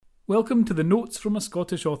Welcome to the Notes from a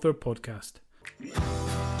Scottish Author podcast.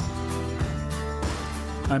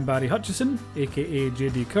 I'm Barry Hutchison, aka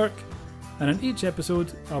JD Kirk, and in each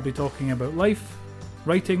episode I'll be talking about life,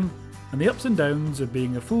 writing, and the ups and downs of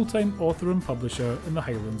being a full-time author and publisher in the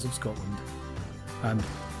Highlands of Scotland. And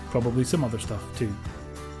probably some other stuff too.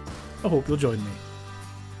 I hope you'll join me.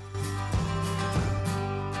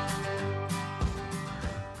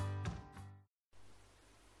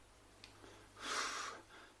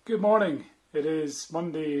 Good morning. It is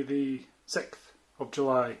Monday the 6th of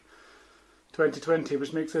July 2020,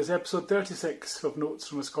 which makes this episode 36 of Notes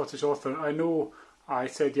from a Scottish Author. I know I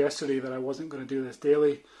said yesterday that I wasn't going to do this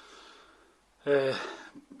daily, and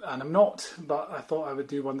I'm not, but I thought I would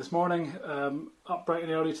do one this morning. Up bright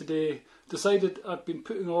and early today, decided I'd been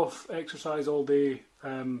putting off exercise all day,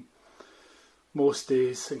 most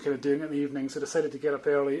days, and kind of doing it in the evening, so decided to get up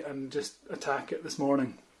early and just attack it this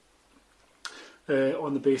morning.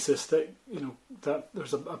 On the basis that, that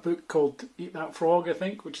there's a book called Eat That Frog, I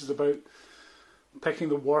think, which is about picking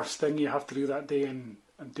the worst thing you have to do that day and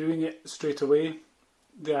doing it straight away.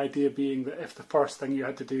 The idea being that if the first thing you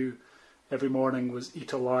had to do every morning was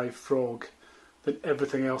eat a live frog, then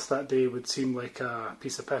everything else that day would seem like a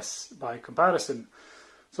piece of piss by comparison.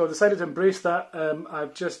 So I decided to embrace that.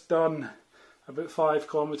 I've just done about 5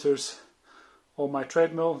 kilometres on my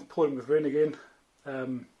treadmill, pouring with rain again.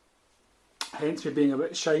 Hence me being a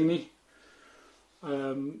bit shiny.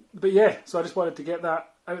 But yeah, so I just wanted to get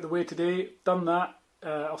that out of the way today. Done that.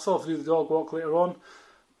 I'll still have to do the dog walk later on.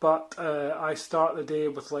 But I start the day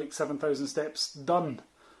with like 7,000 steps done.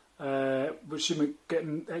 Which should make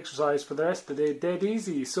getting exercise for the rest of the day dead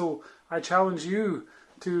easy. So I challenge you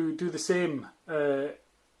to do the same.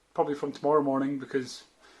 Probably from tomorrow morning, because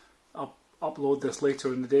I'll upload this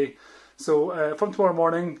later in the day. So from tomorrow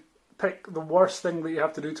morning, pick the worst thing that you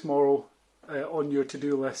have to do tomorrow on your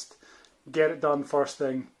to-do list, get it done first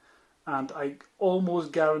thing, and I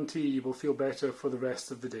almost guarantee you will feel better for the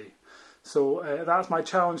rest of the day. So that's my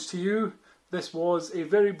challenge to you. This was a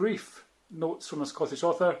very brief Notes from a Scottish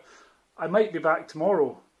Author. I might be back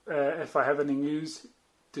tomorrow if I have any news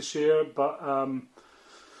to share, but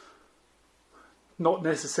not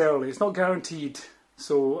necessarily. It's not guaranteed.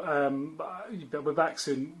 So I'll be back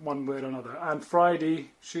soon, one way or another. And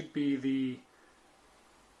Friday should be the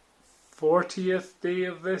 40th day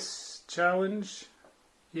of this challenge.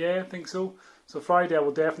 Yeah, I think so. So Friday I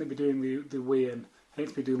will definitely be doing the weigh-in. I need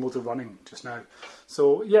to be doing loads of running just now.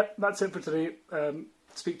 So yeah, that's it for today.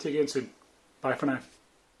 Speak to you again soon. Bye for now.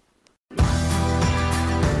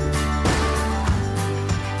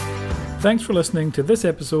 Thanks for listening to this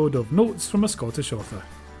episode of Notes from a Scottish Author.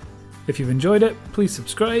 If you've enjoyed it, please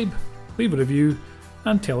subscribe, leave a review,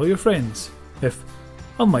 and tell all your friends, if,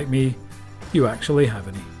 unlike me, you actually have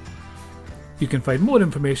any. You can find more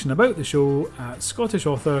information about the show at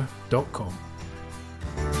scottishauthor.com.